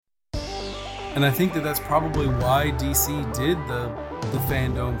And I think that that's probably why DC did the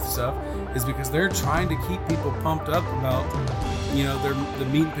fandom stuff, is because they're trying to keep people pumped up about, you know, the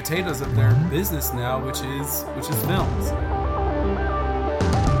meat and potatoes of their business now, which is films.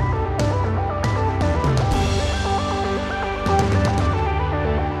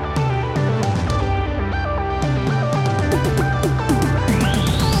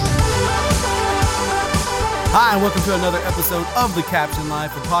 Hi, and welcome to another episode of The Caption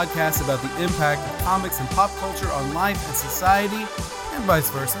Life, a podcast about the impact of comics and pop culture on life and society, and vice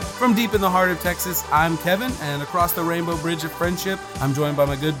versa. From deep in the heart of Texas, I'm Kevin, and across the Rainbow Bridge of Friendship, I'm joined by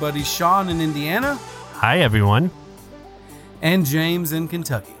my good buddy Sean in Indiana. Hi, everyone. And James in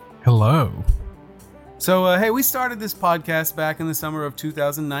Kentucky. Hello. So, hey, we started this podcast back in the summer of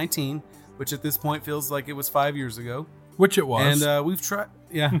 2019, which at this point feels like it was 5 years ago. Which it was. And we've tried,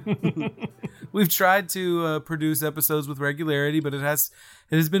 we've tried to produce episodes with regularity, but it has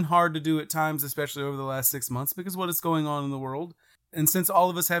been hard to do at times, especially over the last 6 months, because what is going on in the world. And since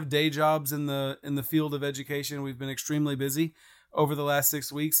all of us have day jobs in the field of education, we've been extremely busy over the last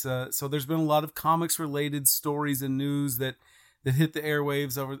 6 weeks. So there's been a lot of comics related stories and news that hit the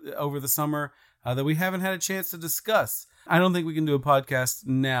airwaves over the summer that we haven't had a chance to discuss. I don't think we can do a podcast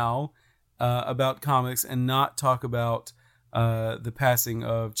now about comics and not talk about the passing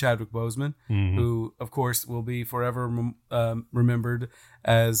of Chadwick Boseman, who, of course, will be forever remembered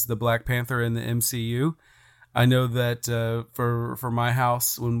as the Black Panther in the MCU. I know that for my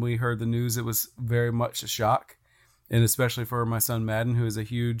house, when we heard the news, it was very much a shock, and especially for my son Madden, who is a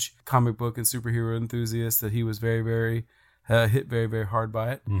huge comic book and superhero enthusiast, that he was very, very hit very, very hard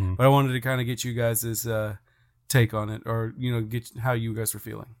by it. But I wanted to kind of get you guys' take on it, or get how you guys were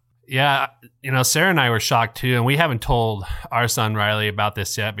feeling. Yeah, Sarah and I were shocked too, and we haven't told our son Riley about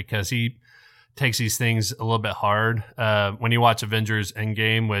this yet because he takes these things a little bit hard. When you watch Avengers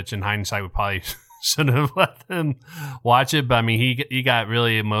Endgame, which in hindsight we probably shouldn't have let him watch it, but I mean he got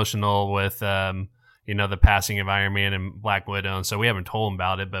really emotional with the passing of Iron Man and Black Widow, and so we haven't told him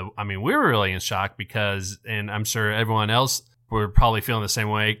about it. But I mean we were really in shock because, and I'm sure everyone else were probably feeling the same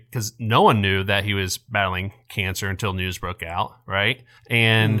way, because no one knew that he was battling cancer until news broke out, right?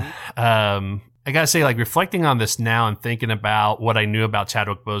 And I gotta say, like, reflecting on this now and thinking about what I knew about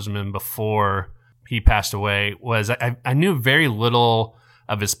Chadwick Boseman before he passed away, was I knew very little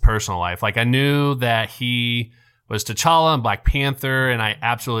of his personal life. Like, I knew that he was T'Challa in Black Panther, and I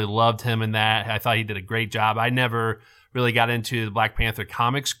absolutely loved him in that. I thought he did a great job. I never really got into the Black Panther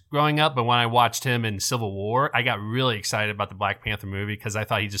comics growing up, but when I watched him in Civil War, I got really excited about the Black Panther movie because I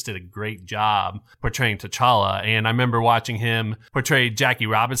thought he just did a great job portraying T'Challa. And I remember watching him portray Jackie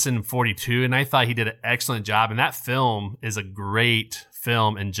Robinson in 42, and I thought he did an excellent job. And that film is a great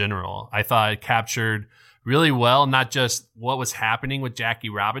film in general. I thought it captured really well not just what was happening with Jackie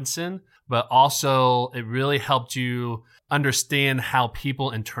Robinson, but also it really helped you understand how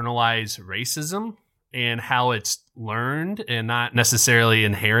people internalize racism and how it's learned and not necessarily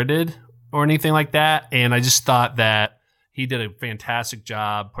inherited or anything like that. And I just thought that he did a fantastic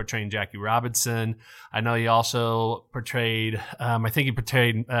job portraying Jackie Robinson. I know he also portrayed,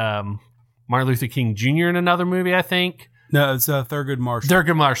 Martin Luther King Jr. in another movie, I think. No, it's Thurgood Marshall.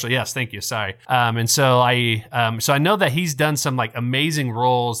 Thurgood Marshall, yes, thank you, sorry. And so I know that he's done some like amazing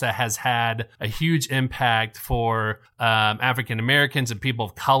roles that has had a huge impact for African Americans and people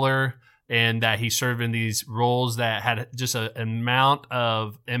of color, and that he served in these roles that had just an amount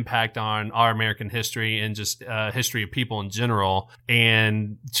of impact on our American history and just history of people in general.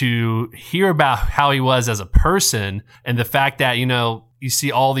 And to hear about how he was as a person, and the fact that, you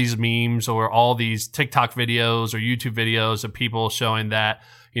see all these memes or all these TikTok videos or YouTube videos of people showing that,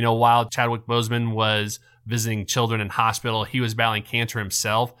 while Chadwick Boseman was visiting children in hospital, he was battling cancer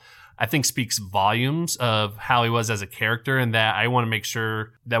himself, I think speaks volumes of how he was as a character, and that I want to make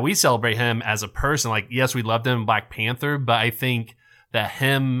sure that we celebrate him as a person. Like, yes, we loved him in Black Panther, but I think that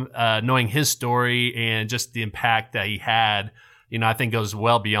him knowing his story and just the impact that he had, I think goes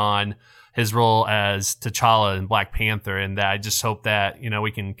well beyond his role as T'Challa in Black Panther, and that I just hope that,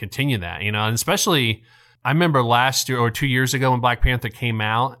 we can continue that, and especially I remember last year or 2 years ago when Black Panther came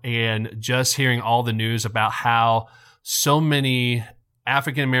out, and just hearing all the news about how so many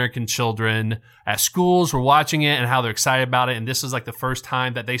African-American children at schools were watching it and how they're excited about it. And this is like the first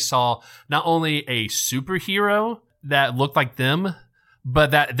time that they saw not only a superhero that looked like them,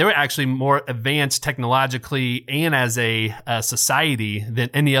 but that they were actually more advanced technologically and as a society than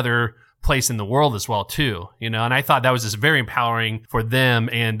any other place in the world as well too, and I thought that was just very empowering for them,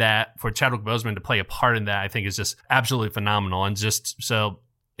 and that for Chadwick Boseman to play a part in that, I think is just absolutely phenomenal. And just so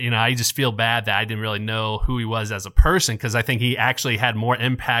I just feel bad that I didn't really know who he was as a person, because I think he actually had more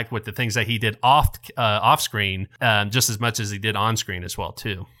impact with the things that he did off screen, just as much as he did on screen as well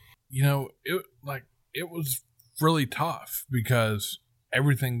too. It was really tough because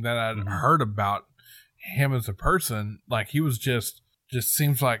everything that I'd heard about him as a person, like he was just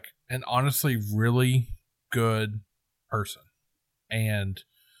seems like an honestly really good person. And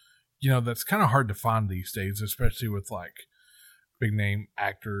that's kind of hard to find these days, especially with like big name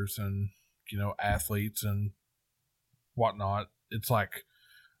actors and athletes and whatnot. It's like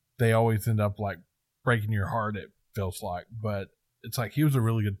they always end up like breaking your heart, it feels like. But it's like he was a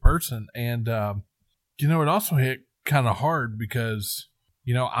really good person. And it also hit kind of hard because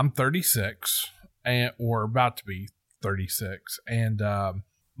I'm 36 or about to be 36, and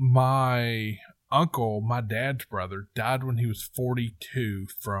my uncle, my dad's brother, died when he was 42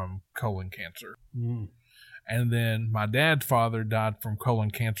 from colon cancer. And then my dad's father died from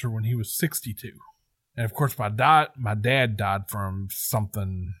colon cancer when he was 62. And of course, my dad died from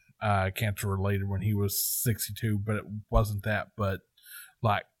something cancer related when he was 62, but it wasn't that. But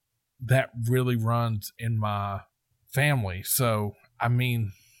like that really runs in my family. So, I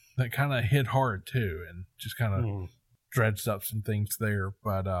mean, that kind of hit hard too, and just kind of dredged up some things there.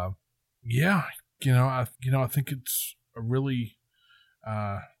 But yeah, I think it's a really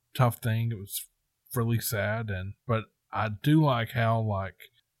tough thing. It was really sad, but I do like how like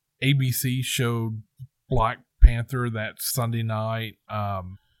ABC showed Black Panther that Sunday night,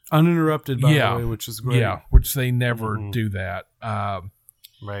 uninterrupted by the way, which is great. Yeah, which they never do that.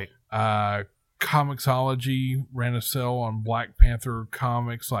 Right. Comixology ran a sale on Black Panther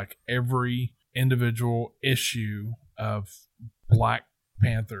comics. Like every individual issue of Black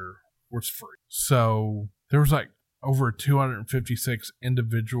Panther was free. So there was like over 256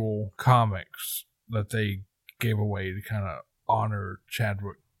 individual comics that they gave away to kind of honor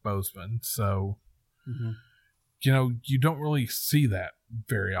Chadwick Boseman. So, you don't really see that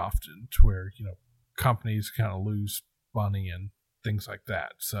very often, to where, companies kind of lose money and things like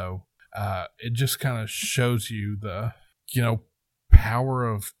that. So it just kind of shows you the, power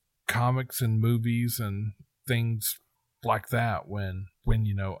of comics and movies and things like that when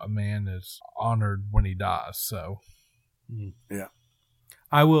a man is honored when he dies. So yeah.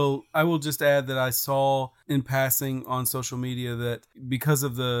 I will just add that I saw in passing on social media that because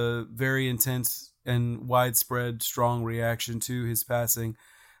of the very intense and widespread strong reaction to his passing,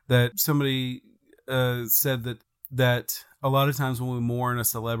 that somebody said that a lot of times when we mourn a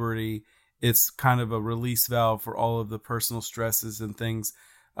celebrity, it's kind of a release valve for all of the personal stresses and things,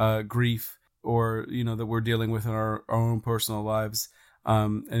 grief, or that we're dealing with in our own personal lives,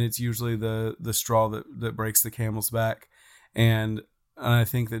 and it's usually the straw that breaks the camel's back. And I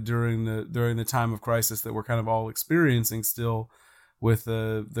think that during the time of crisis that we're kind of all experiencing still with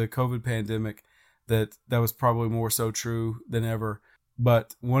the COVID pandemic, that was probably more so true than ever.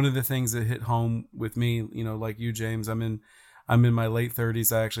 But one of the things that hit home with me, like you, James, I'm in my late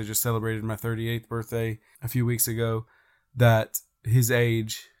 30s. I actually just celebrated my 38th birthday a few weeks ago. That his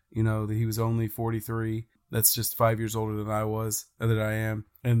age, that he was only 43. That's just 5 years older than I am,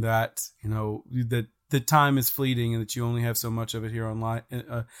 and that that the time is fleeting, and that you only have so much of it here online,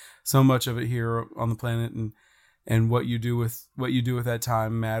 so much of it here on the planet, and what you do with that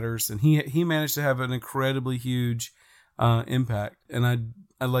time matters. And he managed to have an incredibly huge impact. And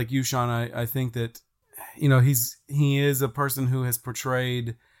I like you, Sean. I think that he is a person who has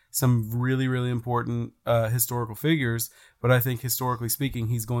portrayed some really, really important historical figures, but I think historically speaking,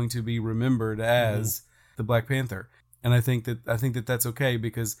 he's going to be remembered as the Black Panther. And I think that that's okay,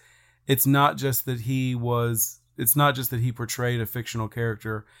 because it's not just that he portrayed a fictional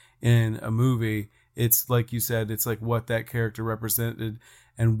character in a movie. It's like you said, it's like what that character represented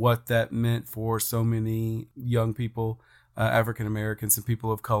and what that meant for so many young people, African Americans and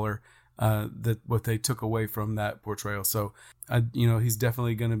people of color, that what they took away from that portrayal. So, he's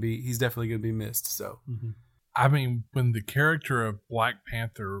definitely going to be missed. So, I mean, when the character of Black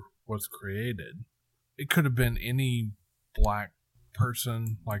Panther was created, it could have been any black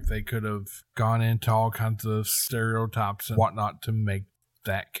person. Like, they could have gone into all kinds of stereotypes and whatnot to make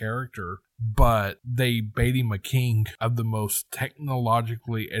that character, but they made him a king of the most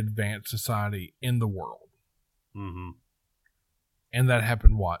technologically advanced society in the world. And that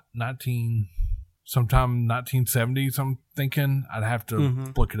happened sometime 1970s, I'm thinking. I'd have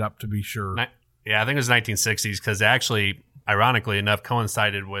to look it up to be sure. Yeah, I think it was 1960s, because actually, ironically enough,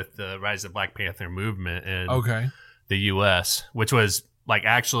 coincided with the rise of Black Panther movement in the U.S., which was like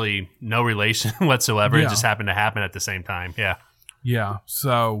actually no relation whatsoever. It just happened to happen at the same time. Yeah. Yeah.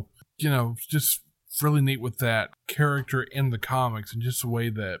 So, just really neat with that character in the comics and just the way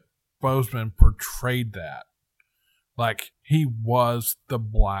that Boseman portrayed that. Like, he was the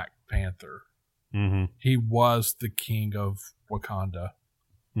Black Panther. Mm-hmm. He was the king of Wakanda.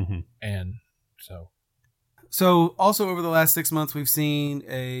 Mm-hmm. And so also over the last 6 months, we've seen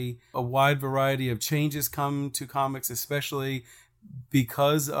a wide variety of changes come to comics, especially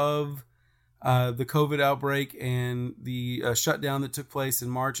because of the COVID outbreak and the shutdown that took place in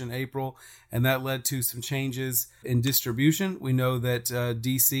March and April. And that led to some changes in distribution. We know that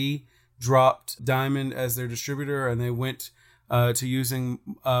DC dropped Diamond as their distributor, and they went to using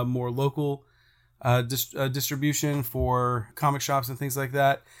more local distribution for comic shops and things like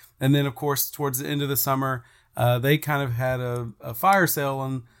that. And then, of course, towards the end of the summer, they kind of had a fire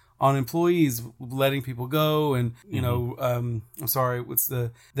sale on employees, letting people go. And, I'm sorry,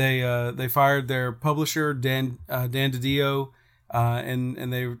 they fired their publisher, Dan DiDio,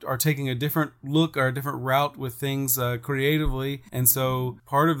 and they are taking a different look or a different route with things creatively. And so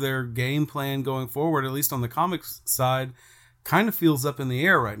part of their game plan going forward, at least on the comics side, kind of feels up in the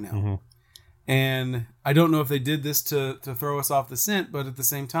air right now. Mm-hmm. And I don't know if they did this to throw us off the scent, but at the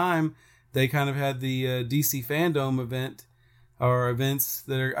same time, they kind of had the DC Fandom event or events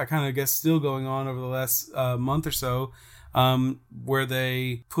that are, I kind of guess, still going on over the last month or so, where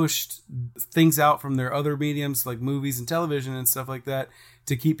they pushed things out from their other mediums like movies and television and stuff like that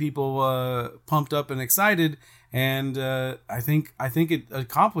to keep people pumped up and excited. And I think it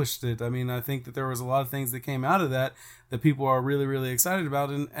accomplished it. I mean, I think that there was a lot of things that came out of that people are really, really excited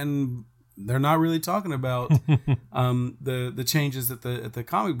about, and they're not really talking about the changes at the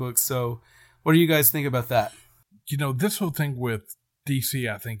comic books. So what do you guys think about that? This whole thing with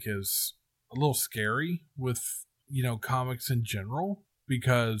DC, I think, is a little scary with, comics in general,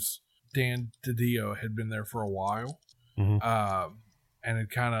 because Dan DiDio had been there for a while. Mm-hmm. And it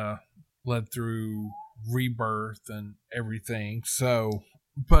kind of led through Rebirth and everything. So,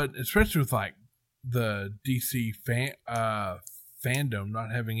 but especially with like the DC fandom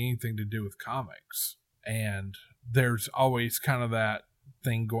not having anything to do with comics, and there's always kind of that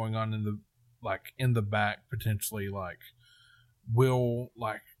thing going on in the back, potentially, like, will,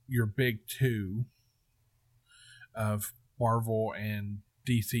 like, your big two of Marvel and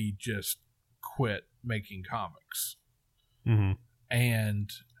DC just quit making comics? Mm-hmm.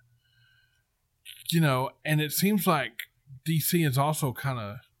 And and it seems like DC has also kind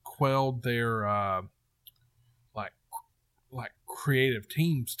of quelled their like creative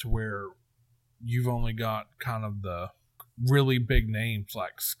teams to where you've only got kind of the really big names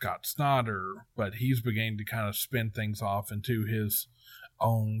like Scott Snyder, but he's beginning to kind of spin things off into his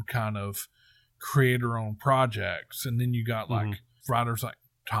own kind of creator-owned projects. And then you got like writers like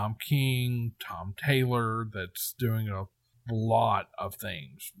Tom King, Tom Taylor, that's doing a lot of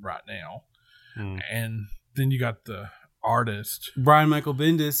things right now. And then you got the artist Brian Michael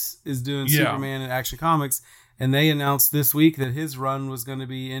Bendis is doing Superman and Action Comics, and they announced this week that his run was going to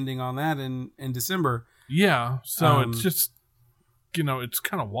be ending on that in December. Yeah, so it's just, it's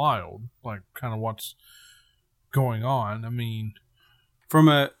kind of wild, like, kind of what's going on. I mean, from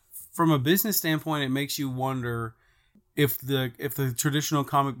a business standpoint, it makes you wonder if the traditional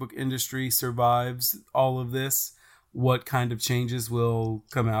comic book industry survives all of this, what kind of changes will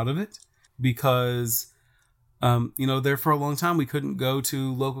come out of it. Because, there for a long time, we couldn't go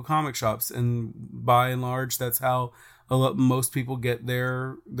to local comic shops, and by and large, that's how most people get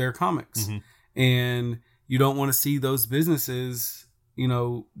their comics. And you don't want to see those businesses,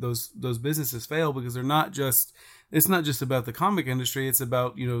 those businesses fail, because it's not just about the comic industry. It's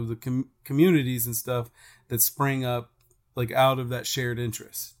about, the communities and stuff that spring up like out of that shared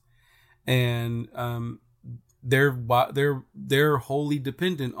interest. And, they're wholly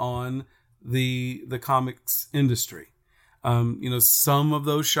dependent on the comics industry. Some of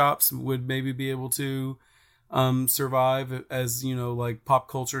those shops would maybe be able to survive as, like pop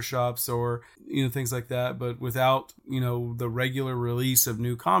culture shops or, things like that. But without, the regular release of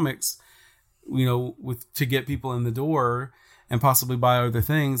new comics, to get people in the door and possibly buy other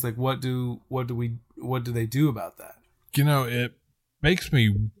things, like what do they do about that? It makes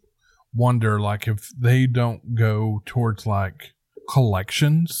me wonder, like, if they don't go towards like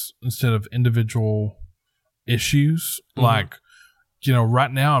collections instead of individual issues. Like,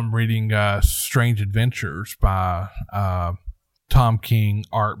 right now I'm reading Strange Adventures by Tom King,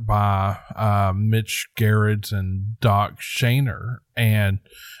 art by Mitch Gerrits and Doc Shaner, and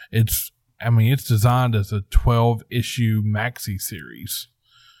it's designed as a 12-issue maxi series.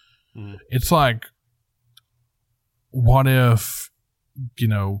 It's like, what if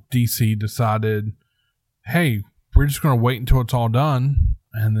DC decided, hey, we're just going to wait until it's all done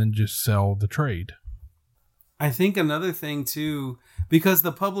and then just sell the trade? I think another thing too, because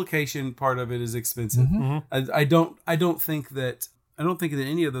the publication part of it is expensive. I don't think that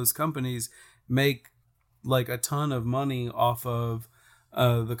any of those companies make like a ton of money off of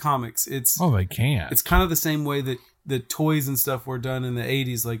the comics. They can't. It's kind of the same way that the toys and stuff were done in the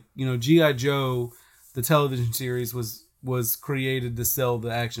 80s. Like, G.I. Joe, the television series was created to sell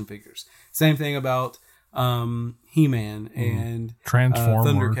the action figures. Same thing about He-Man and Transformers,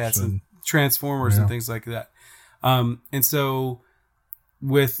 Thundercats and Transformers and things like that. And so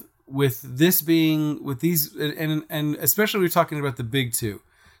with this being with these and especially we're talking about the big two,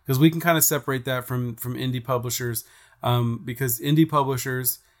 because we can kind of separate that from indie publishers, because indie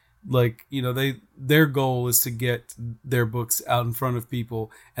publishers, like, their goal is to get their books out in front of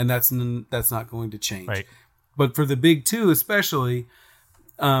people, and that's not going to change. Right. But for the big two, especially,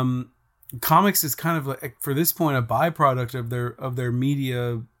 comics is kind of like, for this point, a byproduct of their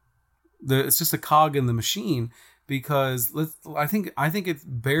media. It's just a cog in the machine, because I think it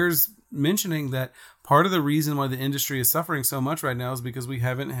bears mentioning that part of the reason why the industry is suffering so much right now is because we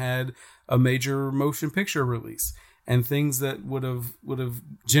haven't had a major motion picture release and things that would have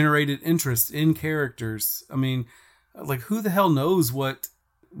generated interest in characters. I mean, like, who the hell knows what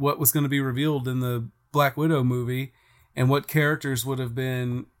was going to be revealed in the Black Widow movie, and what characters would have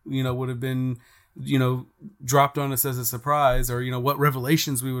been dropped on us as a surprise, or what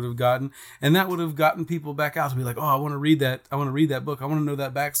revelations we would have gotten, and that would have gotten people back out to be like, oh, I want to read that book, I want to know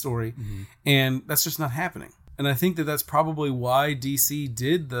that backstory. And that's just not happening. And I think that that's probably why DC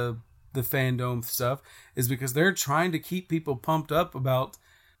did the fandom stuff, is because they're trying to keep people pumped up about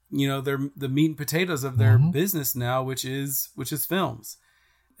the meat and potatoes of their business now, which is films.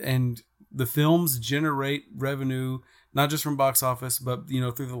 And the films generate revenue not just from box office, but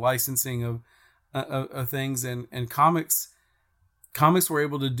through the licensing of things, and comics were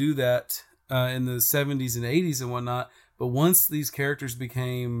able to do that in the 70s and 80s and whatnot. But once these characters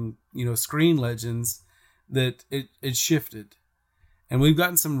became screen legends, that it shifted. And we've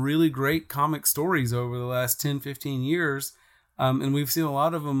gotten some really great comic stories over the last 10, 15 years. And we've seen a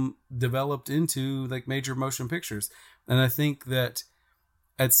lot of them developed into like major motion pictures. And I think that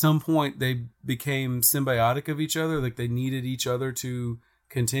at some point they became symbiotic of each other. Like, they needed each other to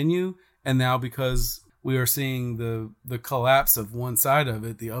continue. And now, because we are seeing the collapse of one side of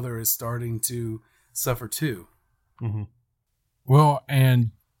it, the other is starting to suffer too. Mm-hmm. Well,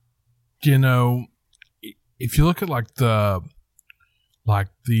 and if you look at like the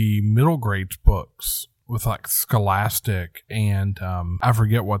middle grades books with like Scholastic and I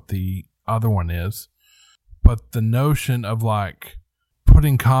forget what the other one is, but the notion of like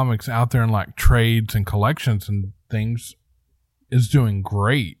putting comics out there in like trades and collections and things is doing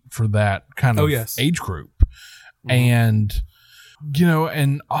great for that kind of age group. Mm-hmm. And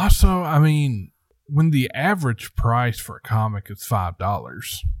and also, I mean, when the average price for a comic is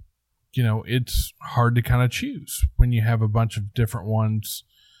 $5, it's hard to kind of choose when you have a bunch of different ones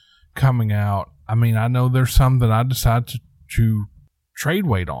coming out. I mean, I know there's some that I decide to trade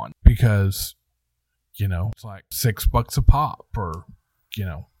weight on because, it's like $6 a pop, or,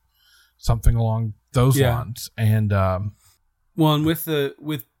 something along those lines. And, well, and with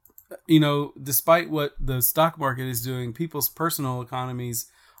despite what the stock market is doing, people's personal economies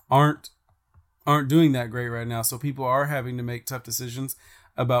aren't doing that great right now. So people are having to make tough decisions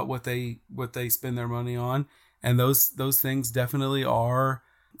about what they spend their money on, and those things definitely are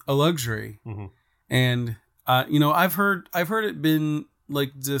a luxury. Mm-hmm. And I've heard it been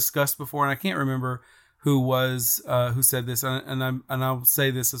like discussed before, and I can't remember who said this, and I'll say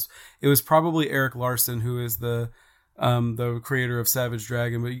this, it was probably Eric Larson, who is the creator of Savage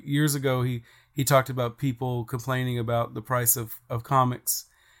Dragon. But years ago he talked about people complaining about the price of comics,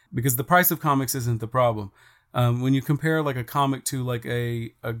 because the price of comics isn't the problem. When you compare like a comic to like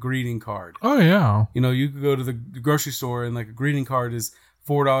a greeting card. Oh yeah. You could go to the grocery store and like a greeting card is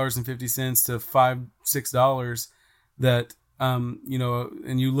 $4.50 to $5-6 that, and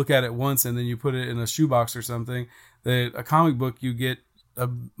you look at it once and then you put it in a shoebox or something. That a comic book, you get a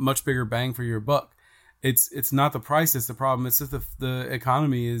much bigger bang for your buck. It's not the price that's the problem. It's that the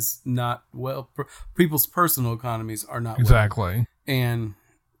economy is not well. People's personal economies are not exactly. Well.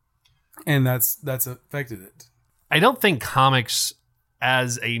 And that's affected it. I don't think comics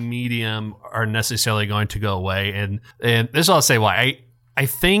as a medium are necessarily going to go away. And this is what I'll say why. I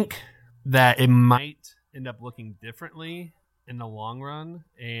think that it might end up looking differently in the long run.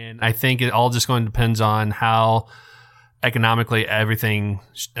 And I think it all just going to depends on how economically everything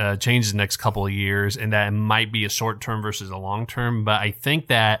changes the next couple of years. And that it might be a short term versus a long term. But I think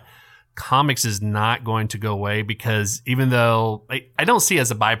that comics is not going to go away, because even though I don't see it as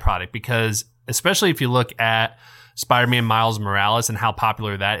a byproduct, because especially if you look at Spider-Man Miles Morales and how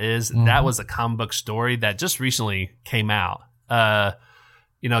popular that is, that was a comic book story that just recently came out.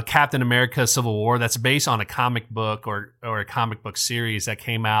 Captain America Civil War, that's based on a comic book or a comic book series that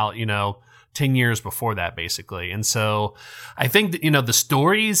came out, 10 years before that, basically. And so I think that, the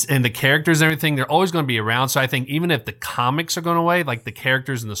stories and the characters and everything, they're always going to be around. So I think even if the comics are going away, like the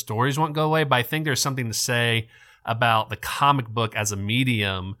characters and the stories won't go away, but I think there's something to say about the comic book as a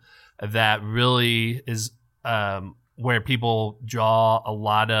medium that really is where people draw a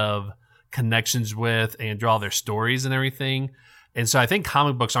lot of connections with and draw their stories and everything. And so I think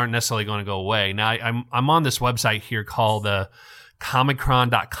comic books aren't necessarily going to go away. Now, I'm on this website here called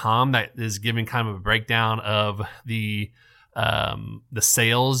comichron.com that is giving kind of a breakdown of the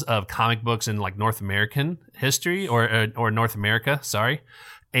sales of comic books in like North American history or North America, sorry.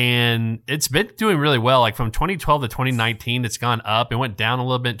 And it's been doing really well. Like from 2012 to 2019, it's gone up. It went down a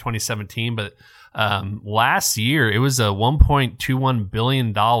little bit in 2017, but last year it was a $1.21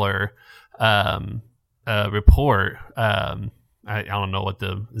 billion report. I don't know what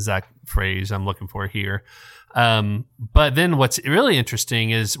the exact phrase I'm looking for here. But then what's really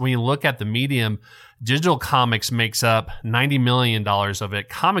interesting is when you look at the medium, digital comics makes up $90 million of it.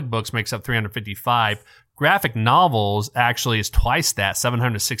 Comic books makes up 355. Graphic novels actually is twice that,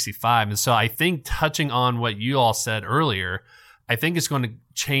 765. And so I think touching on what you all said earlier, I think it's going to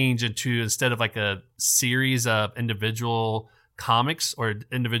change into, instead of like a series of individual comics or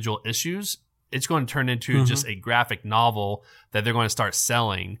individual issues, it's going to turn into just a graphic novel that they're going to start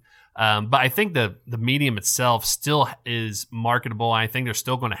selling. But I think the medium itself still is marketable. I think they're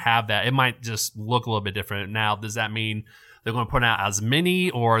still going to have that. It might just look a little bit different. Now, does that mean they're going to put out as many,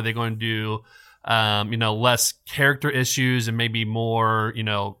 or are they going to do, less character issues and maybe more,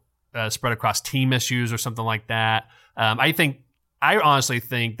 spread across team issues or something like that? I honestly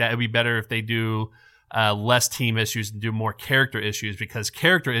think that it'd be better if they do less team issues and do more character issues, because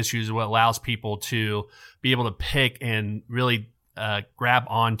character issues is what allows people to be able to pick and really grab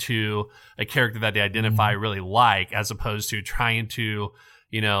onto a character that they identify really like, as opposed to trying to,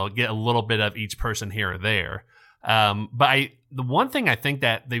 get a little bit of each person here or there. But the one thing I think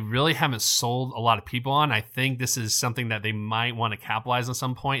that they really haven't sold a lot of people on, I think this is something that they might want to capitalize on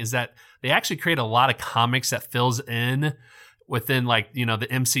some point, is that they actually create a lot of comics that fills in within the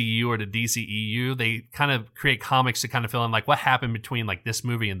MCU or the DCEU. They kind of create comics to kind of fill in like what happened between like this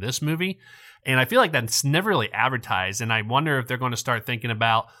movie and this movie. And I feel like that's never really advertised. And I wonder if they're going to start thinking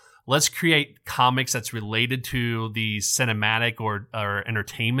about, let's create comics that's related to the cinematic or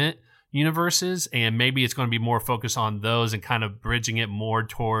entertainment universes. And maybe it's going to be more focused on those and kind of bridging it more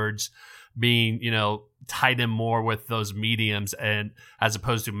towards being, tied in more with those mediums, and as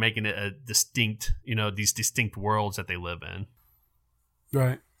opposed to making it a distinct, these distinct worlds that they live in.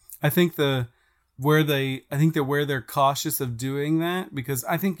 Right. I think where they're cautious of doing that, because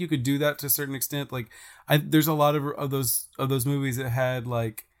I think you could do that to a certain extent. Like there's a lot of those movies that had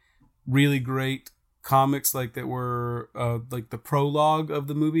like really great comics, like that were like the prologue of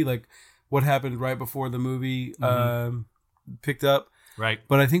the movie, like what happened right before the movie picked up. Right.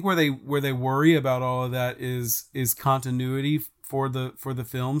 But I think where they worry about all of that is continuity for the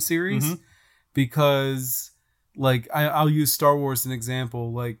film series, because like I'll use Star Wars as an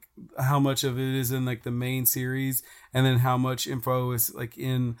example, like how much of it is in like the main series, and then how much info is like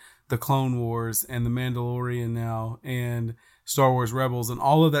in the Clone Wars and the Mandalorian now and Star Wars Rebels, and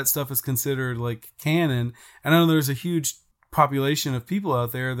all of that stuff is considered like canon. And I know there's a huge population of people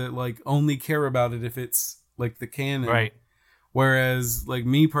out there that like only care about it if it's like the canon. Right. Whereas like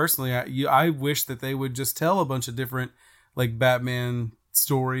me personally, I wish that they would just tell a bunch of different like Batman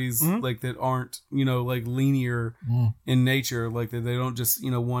stories, like that aren't, like linear in nature, like that they don't just,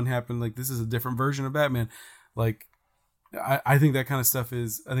 one happened, like this is a different version of Batman. Like I think that kind of stuff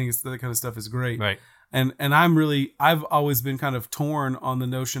is, that kind of stuff is great. Right. And I've always been kind of torn on the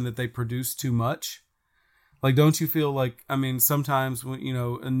notion that they produce too much. Like, don't you feel like, sometimes when,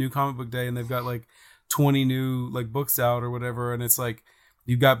 a new comic book day and they've got like 20 new like books out or whatever, and it's like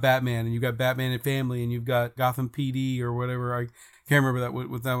you've got Batman and you've got Batman and Family and you've got Gotham PD or whatever, I can't remember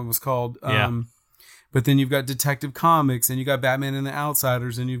what that one was called. But then you've got Detective Comics and you got Batman and the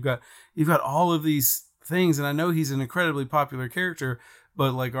Outsiders, and you've got all of these things. And I know he's an incredibly popular character,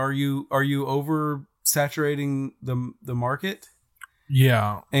 but like are you over saturating the market?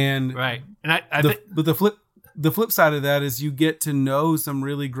 Yeah. And right. And I think, but the flip side of that is you get to know some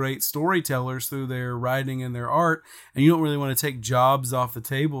really great storytellers through their writing and their art, and you don't really want to take jobs off the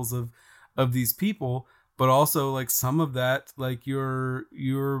tables of these people, but also like some of that, like you're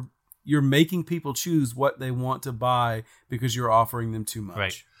making people choose what they want to buy because you're offering them too much.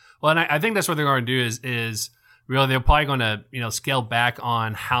 Right. Well, and I think that's what they're going to do is really they're probably going to scale back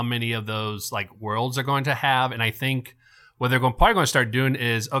on how many of those like worlds they're going to have, and I think what they're probably going to start doing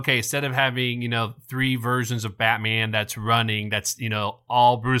is, okay, instead of having 3 versions of Batman that's running, that's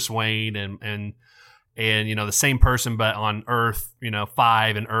all Bruce Wayne and the same person but on Earth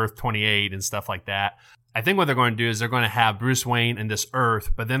 5 and Earth 28 and stuff like that. I think what they're going to do is they're going to have Bruce Wayne in this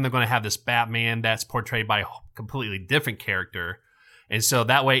Earth, but then they're going to have this Batman that's portrayed by a completely different character. And so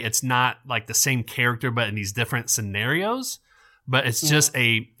that way it's not like the same character, but in these different scenarios. But it's just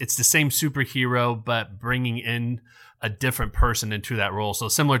it's the same superhero, but bringing in a different person into that role. So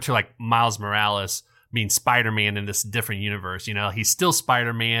similar to like Miles Morales being Spider-Man in this different universe. He's still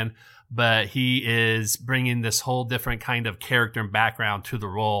Spider-Man, but he is bringing this whole different kind of character and background to the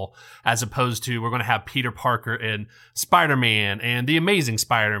role, as opposed to we're going to have Peter Parker and Spider-Man and the Amazing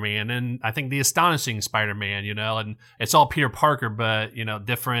Spider-Man and I think the Astonishing Spider-Man, and it's all Peter Parker, but,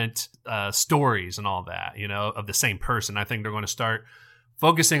 different stories and all that, of the same person. I think they're going to start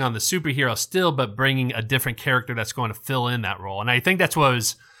focusing on the superhero still, but bringing a different character that's going to fill in that role. And I think that's what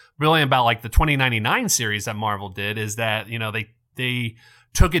was brilliant about like the 2099 series that Marvel did, is that, they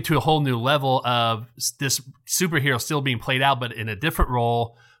took it to a whole new level of this superhero still being played out, but in a different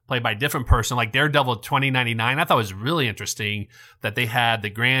role, played by a different person. Like Daredevil 2099, I thought was really interesting that they had the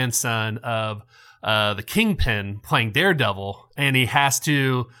grandson of the Kingpin playing Daredevil, and he has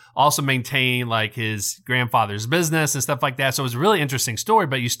to also maintain like his grandfather's business and stuff like that. So it was a really interesting story,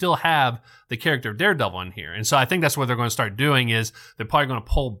 but you still have the character of Daredevil in here. And so I think that's what they're going to start doing, is they're probably going to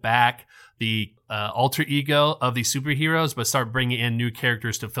pull back the alter ego of these superheroes, but start bringing in new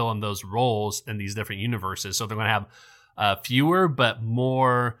characters to fill in those roles in these different universes. So they're going to have fewer but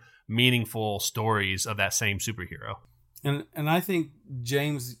more meaningful stories of that same superhero. And I think,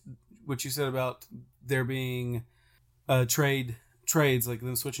 James, what you said about there being trades, like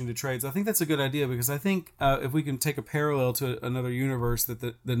them switching to trades, I think that's a good idea, because I think if we can take a parallel to another universe, that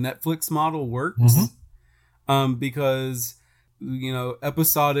the Netflix model works, because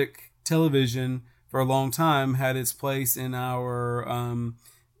episodic television for a long time had its place in our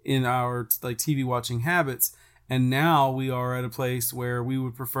like TV watching habits, and now we are at a place where we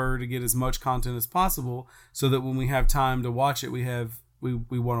would prefer to get as much content as possible, so that when we have time to watch it, we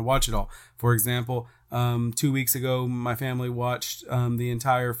want to watch it all. For example, 2 weeks ago, my family watched the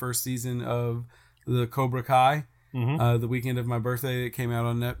entire first season of the Cobra Kai, the weekend of my birthday. It came out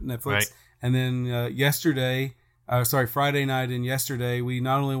on Netflix. Right. And then Friday night and yesterday, we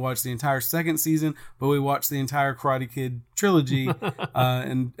not only watched the entire second season, but we watched the entire Karate Kid trilogy,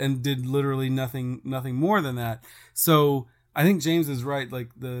 and did literally nothing more than that. So I think James is right. Like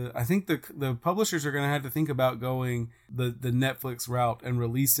I think the publishers are going to have to think about going the Netflix route and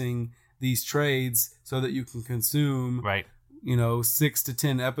releasing these trades so that you can consume 6 to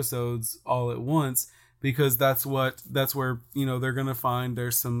 10 episodes all at once, because that's where they're going to find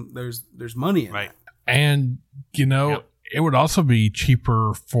there's money in it. And, it would also be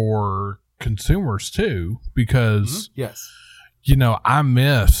cheaper for consumers too, because, yes, I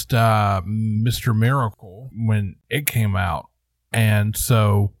missed Mr. Miracle when it came out. And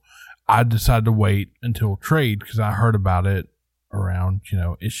so I decided to wait until trade, because I heard about it around,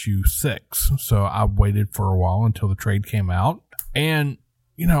 issue 6. So I waited for a while until the trade came out. And,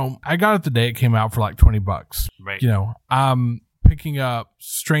 I got it the day it came out for like $20. Right. I'm picking up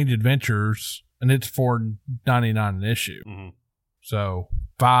Strange Adventures, and it's $4.99 an issue. Mm-hmm. So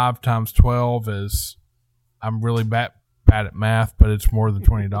 5 times 12 is, I'm really bad at math, but it's more than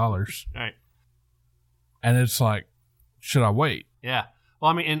 $20. Right. And it's like, should I wait? Yeah.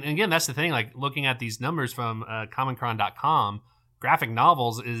 Well, I mean, and again, that's the thing. Like looking at these numbers from ComicCon.com, graphic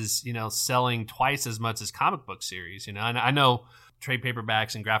novels is selling twice as much as comic book series. And I know trade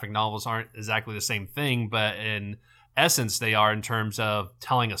paperbacks and graphic novels aren't exactly the same thing, but in essence, they are in terms of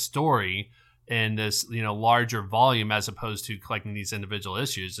telling a story in this larger volume, as opposed to collecting these individual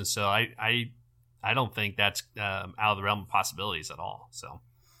issues. And so I don't think that's out of the realm of possibilities at all. So,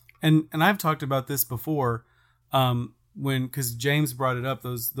 and I've talked about this before, because James brought it up,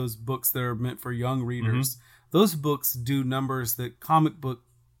 those books that are meant for young readers, those books do numbers that comic book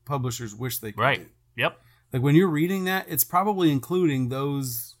publishers wish they could do. Yep. Like when you're reading that, it's probably including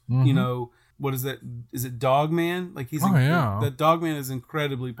those, what is that? Is it Dogman? Like that Dogman is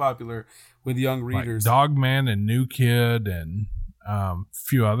incredibly popular with young readers. Like Dogman and New Kid and a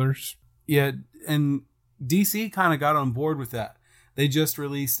few others. Yeah, and DC kind of got on board with that. They just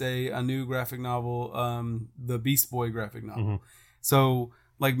released a new graphic novel, the Beast Boy graphic novel. Mm-hmm. So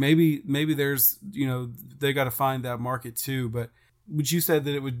like maybe there's they got to find that market too. But you said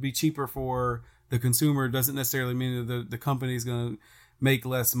that it would be cheaper for the consumer doesn't necessarily mean that the company is going to make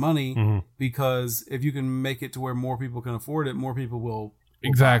less money, Mm-hmm. because if you can make it to where more people can afford it, more people will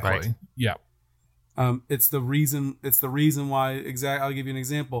Exactly. Right. Yeah. It's the reason why. I'll give you an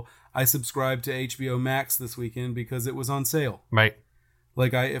example. I subscribed to HBO Max this weekend because it was on sale. Right.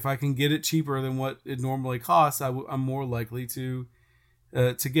 Like if I can get it cheaper than what it normally costs, I'm more likely to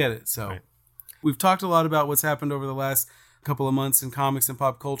get it. So We've talked a lot about what's happened over the last couple of months in comics and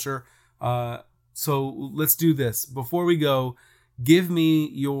pop culture. So let's do this. Before we go, give me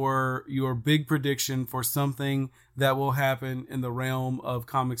your big prediction for something that will happen in the realm of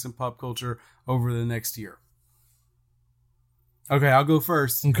comics and pop culture over the next year. Okay, I'll go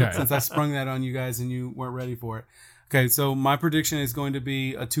first, since I sprung that on you guys and you weren't ready for it. Okay, so my prediction is going to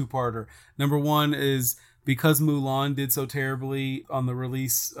be a two-parter. Number one is, because Mulan did so terribly on the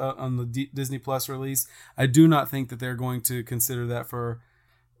release, on the Disney Plus release, I do not think that they're going to consider that for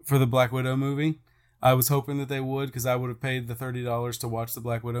the Black Widow movie. I was hoping that they would, because I would have paid the $30 to watch the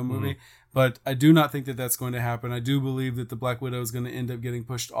Black Widow movie. But I do not think that that's going to happen. I do believe that the Black Widow is going to end up getting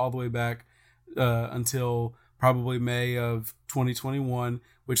pushed all the way back until probably May of 2021,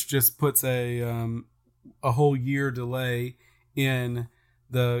 which just puts a whole year delay in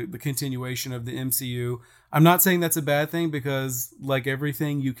the continuation of the MCU. I'm not saying that's a bad thing, because like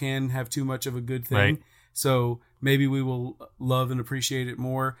everything, you can have too much of a good thing. Right. So maybe we will love and appreciate it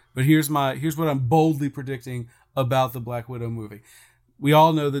more. But here's what I'm boldly predicting about the Black Widow movie. We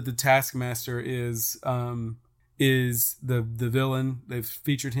all know that the Taskmaster is the villain. They've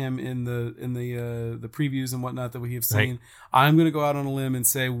featured him in the previews and whatnot that we have seen. Right. I'm going to go out on a limb and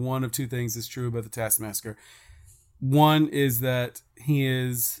say one of two things is true about the Taskmaster. One is that he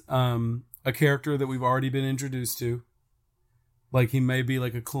is a character that we've already been introduced to. Like, he may be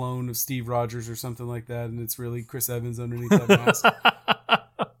like a clone of Steve Rogers or something like that, and it's really Chris Evans underneath that mask.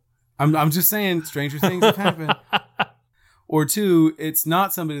 I'm just saying, stranger things have happened. Or two, it's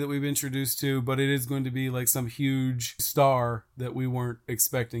not somebody that we've introduced to, but it is going to be like some huge star that we weren't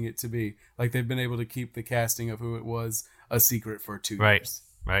expecting it to be. Like, they've been able to keep the casting of who it was a secret for 2 years.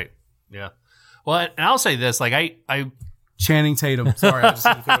 Right. Yeah. Well, and I'll say this, like I Channing Tatum. Sorry, I just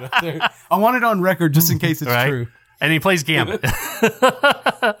had to throw it out there. I want it on record just in case it's true. And he plays Gambit.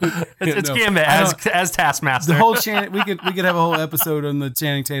 it's Gambit as Taskmaster. The whole we could have a whole episode on the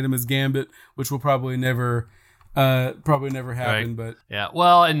Channing Tatum as Gambit, which will probably never happen. Right. But yeah,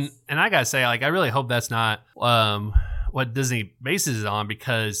 well, and I gotta say, like, I really hope that's not what Disney bases it on,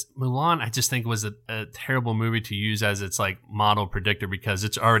 because Mulan, I just think was a terrible movie to use as its like model predictor, because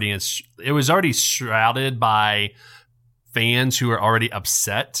it was already shrouded by fans who are already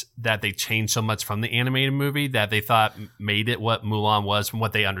upset that they changed so much from the animated movie that they thought made it what Mulan was from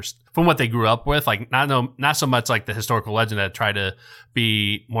what they grew up with. Like, not so much like the historical legend that tried to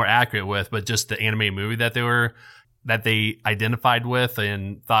be more accurate with, but just the animated movie that they identified with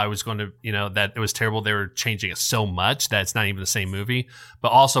and thought it was going to, that it was terrible. They were changing it so much that it's not even the same movie.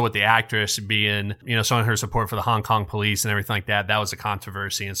 But also with the actress being, showing her support for the Hong Kong police and everything like that, that was a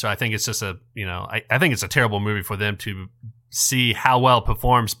controversy. And so I think it's just I think it's a terrible movie for them to see how well it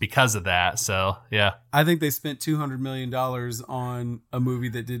performs because of that. So, yeah. I think they spent $200 million on a movie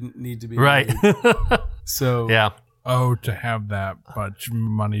that didn't need to be right. made. So, yeah. Oh, to have that much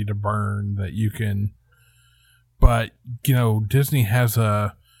money to burn that you can... But, Disney has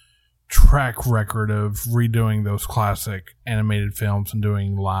a track record of redoing those classic animated films and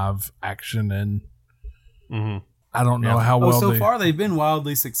doing live action. And I don't know how well so far they've been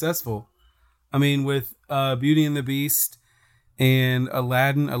wildly successful. I mean, with Beauty and the Beast and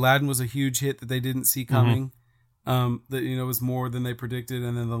Aladdin. Aladdin was a huge hit that they didn't see coming. That, was more than they predicted.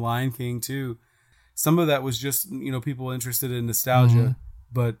 And then The Lion King, too. Some of that was just, people interested in nostalgia.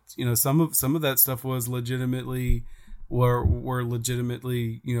 But some of that stuff was legitimately were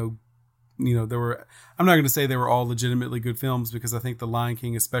legitimately there were. I'm not going to say they were all legitimately good films, because I think The Lion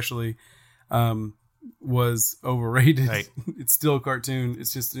King especially was overrated. Right. It's still a cartoon.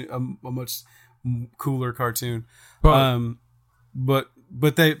 It's just a much cooler cartoon. But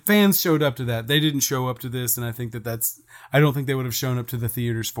fans showed up to that. They didn't show up to this, and I think I don't think they would have shown up to the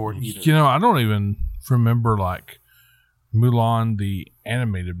theaters for it either. I don't even remember like Mulan, the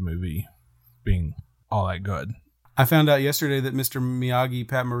animated movie, being all that good. I found out yesterday that Mr. Miyagi,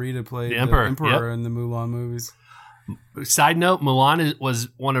 Pat Morita, played the Emperor in the Mulan movies. Side note, Mulan was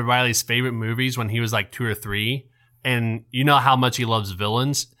one of Riley's favorite movies when he was like 2 or 3. And you know how much he loves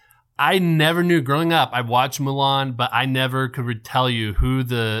villains. I never knew growing up. I watched Mulan, but I never could tell you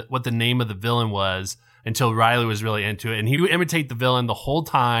what the name of the villain was until Riley was really into it. And he would imitate the villain the whole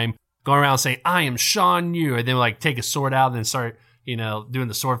time, going around saying, "I am Shan Yu," and then like take a sword out and then start doing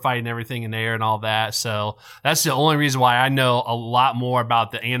the sword fight and everything in there and all that. So that's the only reason why I know a lot more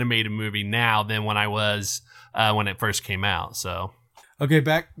about the animated movie now than when I was when it first came out. So okay,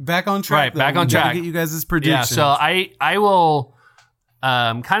 back on track. Right, back on track. Get you guys' predictions. Yeah, so I will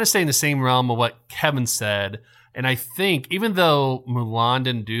kind of stay in the same realm of what Kevin said. And I think even though Mulan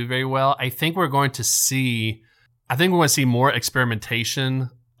didn't do very well, I think we're going to see more experimentation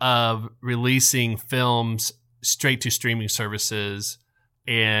of releasing films straight to streaming services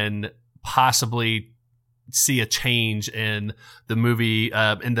and possibly see a change in the movie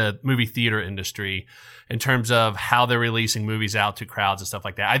theater industry in terms of how they're releasing movies out to crowds and stuff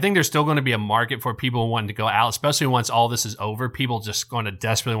like that. I think there's still going to be a market for people wanting to go out, especially once all this is over. People just going to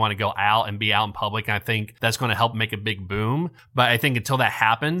desperately want to go out and be out in public. And I think that's going to help make a big boom. But I think until that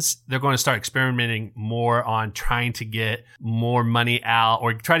happens, they're going to start experimenting more on trying to get more money out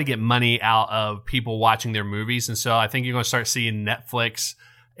or try to get money out of people watching their movies. And so I think you're going to start seeing Netflix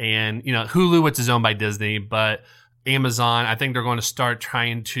and, Hulu, which is owned by Disney, but Amazon, I think they're going to start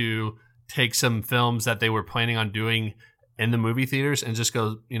trying to take some films that they were planning on doing in the movie theaters and just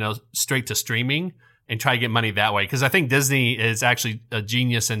go, straight to streaming and try to get money that way. Because I think Disney is actually a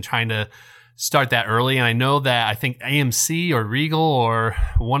genius in trying to start that early. And I know that I think AMC or Regal or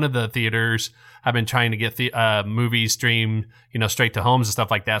one of the theaters have been trying to get the movies streamed, straight to homes and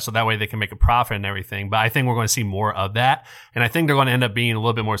stuff like that. So that way they can make a profit and everything. But I think we're going to see more of that. And I think they're going to end up being a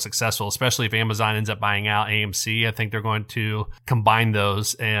little bit more successful, especially if Amazon ends up buying out AMC. I think they're going to combine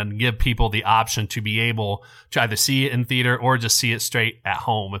those and give people the option to be able to either see it in theater or just see it straight at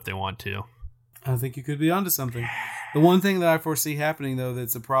home if they want to. I think you could be onto something. The one thing that I foresee happening, though,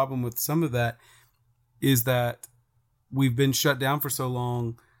 that's a problem with some of that is that we've been shut down for so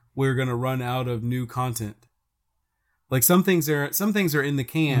long, we're going to run out of new content. Like some things are in the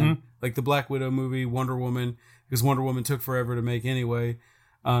can, like the Black Widow movie, Wonder Woman, because Wonder Woman took forever to make anyway.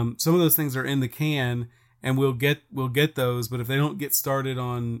 Some of those things are in the can, and we'll get those. But if they don't get started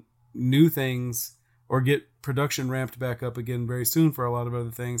on new things or get production ramped back up again very soon for a lot of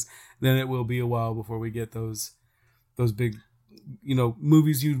other things, then it will be a while before we get those big,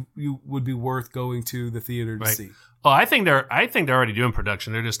 movies you would be worth going to the theater to see. Oh, I think they're already doing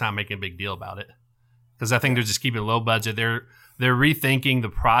production. They're just not making a big deal about it because I think they're just keeping low budget. They're rethinking the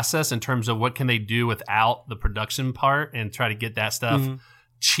process in terms of what can they do without the production part and try to get that stuff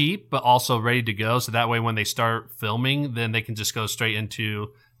cheap but also ready to go. So that way, when they start filming, then they can just go straight into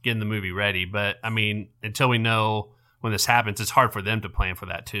getting the movie ready. But I mean, until we know when this happens, it's hard for them to plan for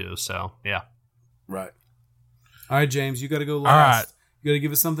that too. So yeah, right. All right, James, you got to go last. All right. You got to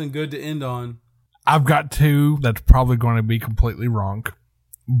give us something good to end on. I've got two that's probably going to be completely wrong,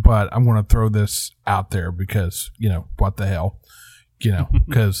 but I'm going to throw this out there because, what the hell,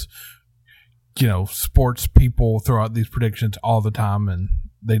 because, sports people throw out these predictions all the time and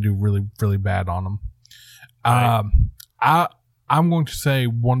they do really, really bad on them. Right. I'm going to say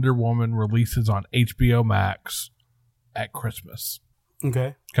Wonder Woman releases on HBO Max at Christmas.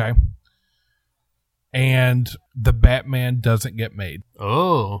 Okay. And the Batman doesn't get made.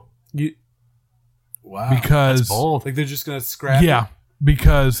 Oh. Wow. Because that's bold. Like they're just going to scrap it?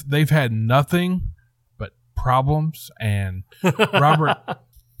 Because they've had nothing but problems, and Robert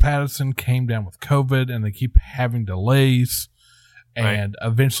Pattinson came down with COVID, and they keep having delays, and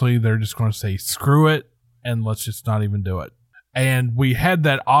eventually they're just going to say, screw it, and let's just not even do it. And we had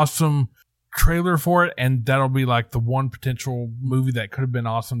that awesome trailer for it, and that'll be like the one potential movie that could have been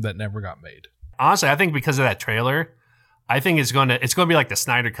awesome that never got made. Honestly, I think because of that trailer, I think it's going to be like the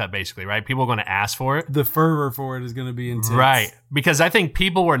Snyder Cut, basically, right? People are going to ask for it. The fervor for it is going to be intense. Right. Because I think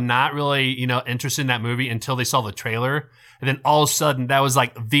people were not really, interested in that movie until they saw the trailer. And then all of a sudden, that was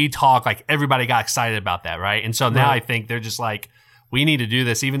like the talk. Like everybody got excited about that, right? And so now I think they're just like, we need to do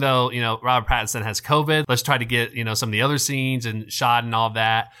this. Even though, Robert Pattinson has COVID, let's try to get, some of the other scenes and shot and all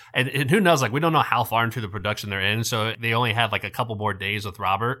that. And who knows, like we don't know how far into the production they're in. So they only had like a couple more days with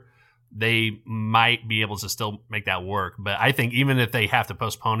Robert. They might be able to still make that work. But I think even if they have to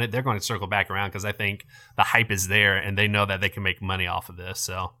postpone it, they're going to circle back around because I think the hype is there and they know that they can make money off of this.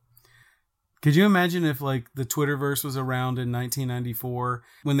 So could you imagine if like the Twitterverse was around in 1994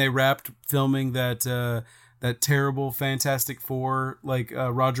 when they wrapped filming that terrible Fantastic Four, like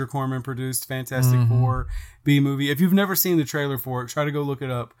Roger Corman produced Fantastic Four B movie. If you've never seen the trailer for it, try to go look it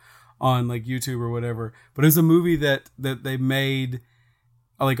up on like YouTube or whatever. But it's a movie that they made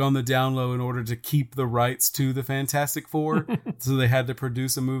like on the down low in order to keep the rights to the Fantastic Four. So they had to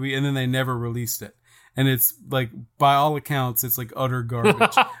produce a movie and then they never released it. And it's like, by all accounts, it's like utter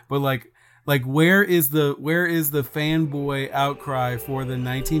garbage. But like where is the fanboy outcry for the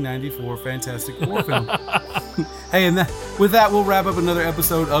 1994 Fantastic Four film? Hey, and with that, we'll wrap up another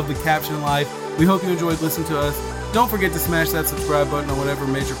episode of The Caption Life. We hope you enjoyed listening to us. Don't forget to smash that subscribe button on whatever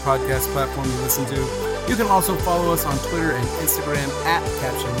major podcast platform you listen to. You can also follow us on Twitter and Instagram at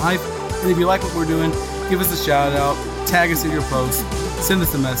Caption Life. And if you like what we're doing, give us a shout out, tag us in your posts, send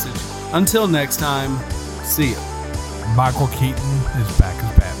us a message. Until next time, see ya. Michael Keaton is back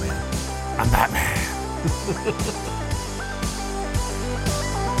as Batman. I'm Batman.